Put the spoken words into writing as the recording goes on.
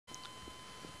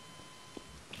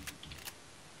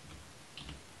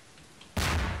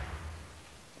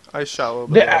I shot a little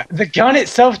bit low. The gun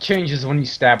itself changes when you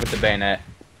stab with the bayonet.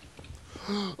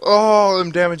 Oh,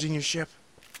 I'm damaging your ship.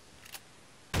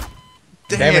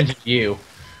 Dang Damage it. you.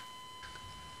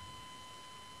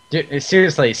 Dude,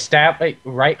 seriously, stab, like,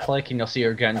 right click and you'll see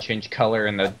your gun change color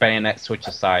and the bayonet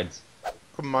switches sides.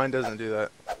 Mine doesn't do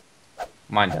that.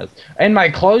 Mine does. And my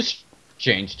clothes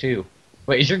change too.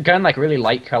 Wait, is your gun like really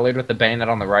light colored with the bayonet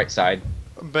on the right side?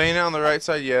 Bayonet on the right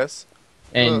side, yes.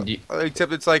 And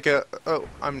Except it's like a... Oh,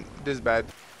 this is bad.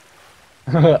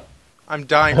 I'm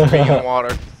dying from being in the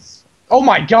water. Oh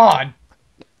my god!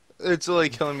 It's literally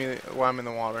killing me while I'm in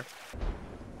the water.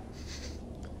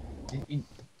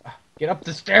 Get up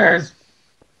the stairs!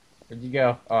 Where'd you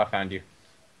go? Oh, I found you.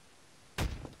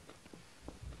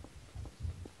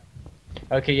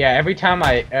 Okay, yeah, every time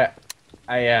I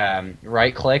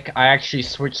right click, I actually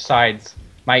switch sides.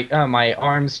 My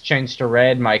arms change to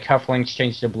red, my cufflinks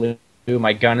change to blue,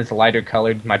 my gun is lighter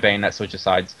colored, my bayonet switches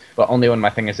sides, but only when my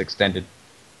thing is extended.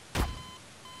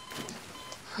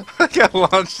 I got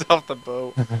launched off the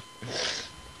boat.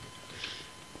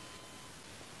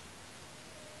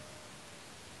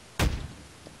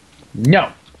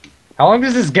 No! How long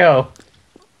does this go?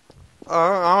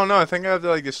 I don't know. I think I have to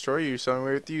like destroy you, so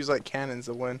we have to use like cannons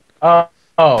to win. Oh.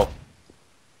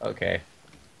 Okay.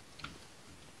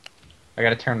 I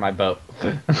gotta turn my boat.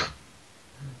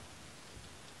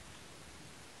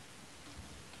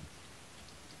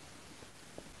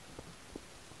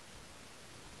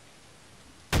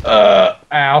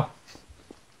 Ow.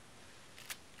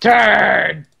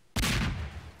 Turn!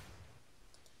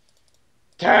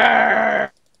 Turn!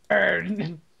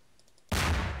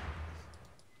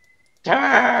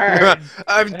 Turn!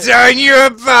 I'm tearing you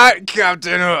apart,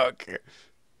 Captain Hook.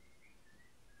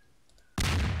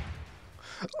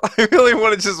 I really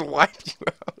want to just wipe you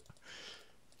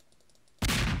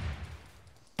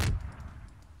out.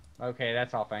 Okay,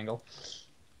 that's off angle.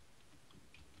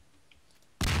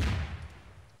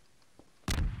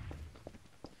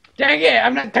 Dang it!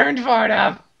 I'm not turned far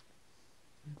enough!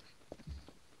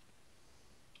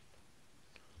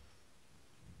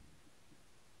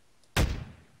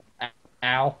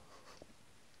 Ow.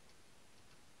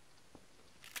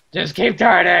 Just keep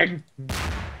turning!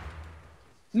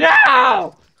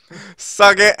 No!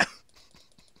 Suck it.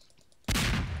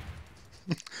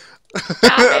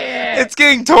 Stop it! It's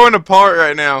getting torn apart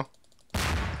right now.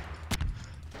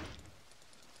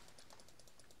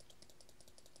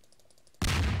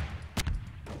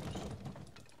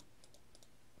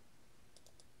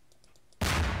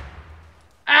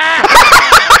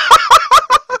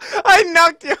 I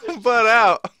knocked your butt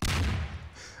out.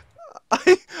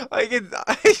 I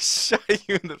shot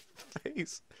you in the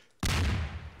face.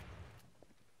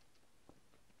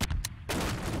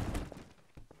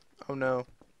 Oh no.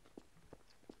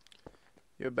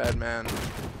 You're a bad man.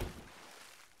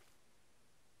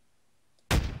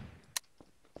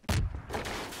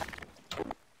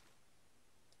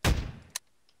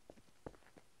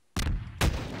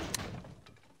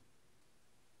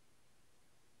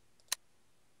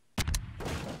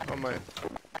 Oh my.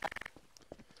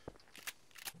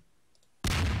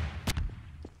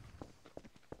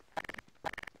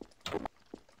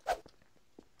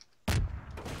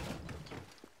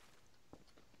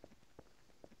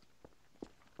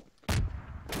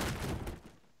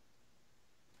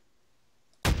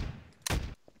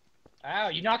 Ow,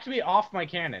 you knocked me off my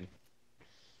cannon.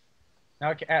 Now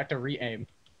I have to re-aim.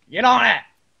 Get on it!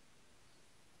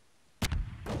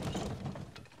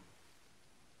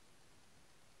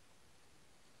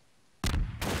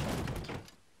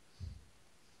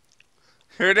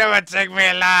 You'll never take me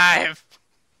alive.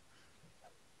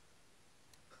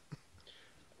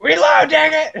 Reload,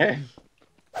 dang it!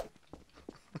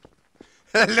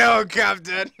 Hello,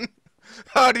 Captain.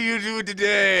 How do you do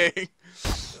today?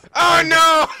 Oh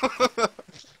no!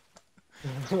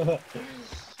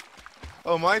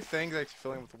 Oh, my thing's actually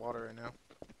filling with water right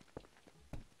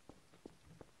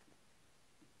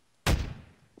now.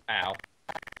 Ow.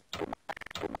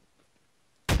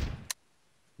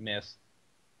 Miss.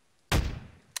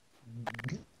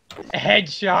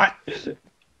 Headshot!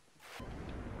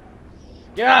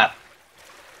 Get up!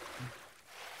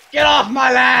 Get off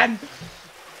my land!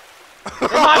 In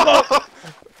my boat!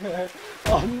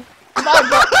 Oh, my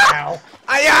boat! Ow!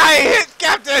 I hit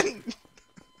Captain!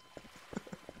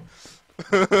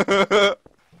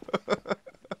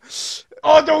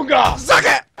 Oh, don't go! Suck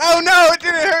it! Oh no, it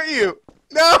didn't hurt you!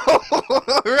 No!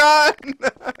 Run!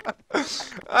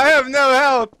 I have no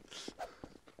health!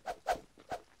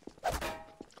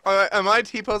 Am I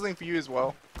T-posing for you as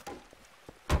well?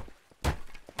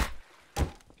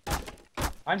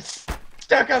 I'm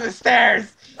stuck on the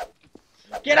stairs!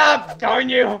 Get up, darn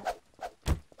you!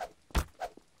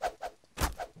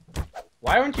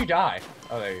 Why don't you die?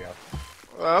 Oh, there you go.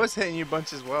 Well, I was hitting you a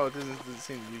bunch as well. It doesn't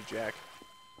seem to do jack.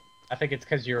 I think it's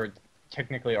because you're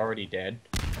technically already dead.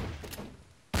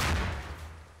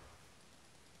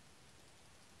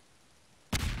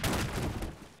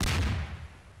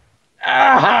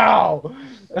 Ow!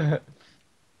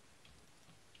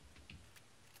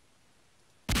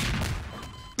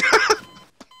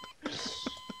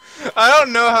 I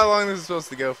don't know how long this is supposed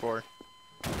to go for.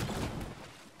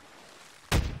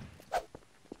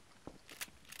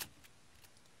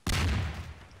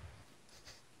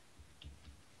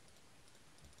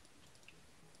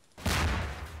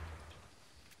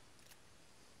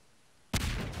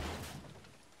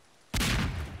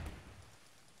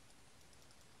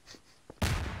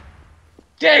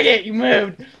 Dang it, you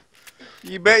moved!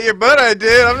 You bet your butt I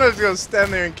did. I'm not just gonna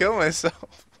stand there and kill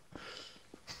myself.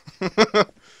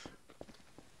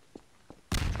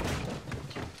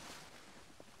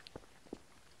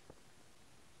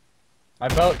 My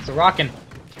boat's a rockin'.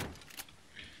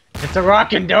 It's a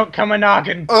rockin', don't come a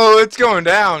knockin'. Oh, it's going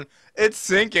down. It's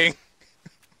sinking.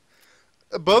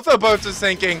 Both the boats are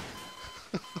sinking.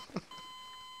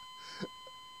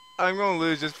 I'm gonna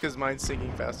lose just because mine's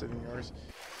sinking faster than yours.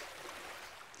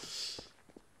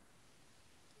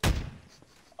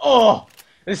 Oh!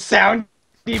 The sound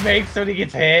he makes when he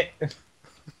gets hit.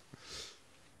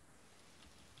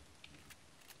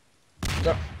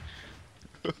 So-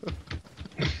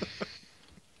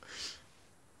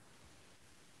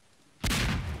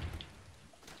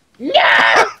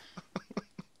 No!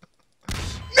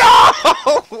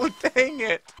 No! Dang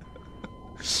it!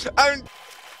 I'm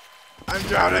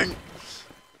drowning.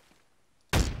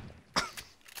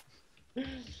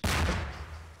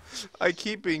 I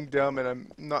keep being dumb and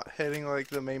I'm not hitting like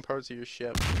the main parts of your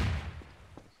ship.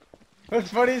 What's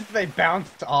funny is they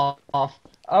bounced off.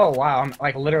 Oh wow, I'm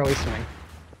like literally swimming.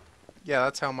 Yeah,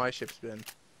 that's how my ship's been.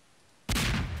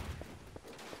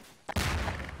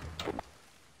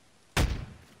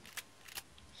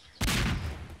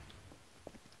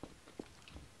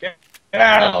 Get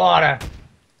out of the water!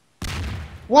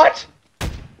 What?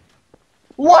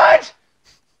 What?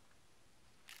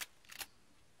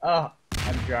 Oh,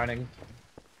 I'm drowning.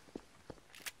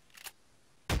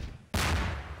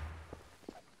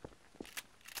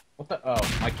 What the?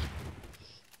 Oh, my.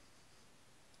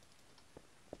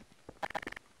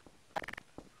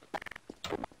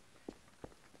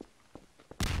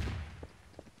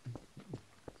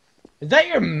 Is that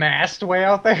your mast way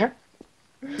out there?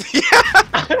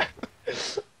 Yeah!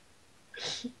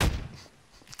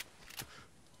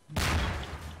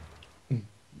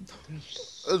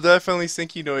 Definitely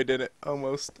Sinky-noid did it,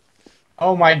 almost.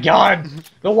 Oh my god!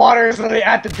 The water is literally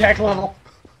at the deck level!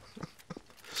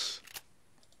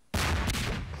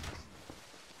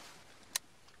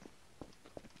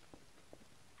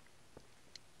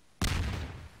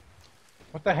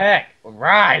 What the heck?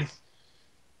 Rise!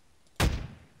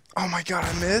 Oh my god,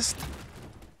 I missed?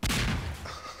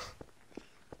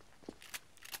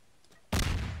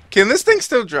 Can this thing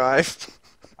still drive?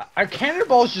 Our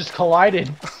cannonballs just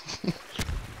collided.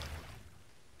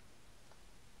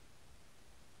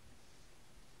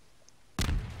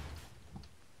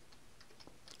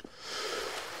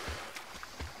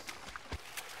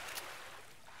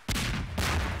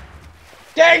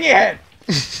 Dang it!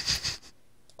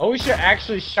 Oh, we should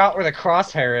actually shot where the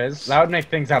crosshair is. That would make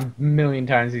things a million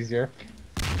times easier.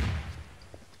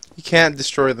 You can't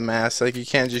destroy the mast, like you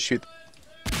can't just shoot.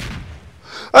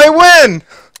 I win!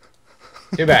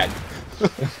 Too bad.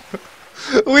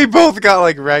 We both got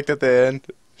like wrecked at the end.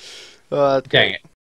 Dang it.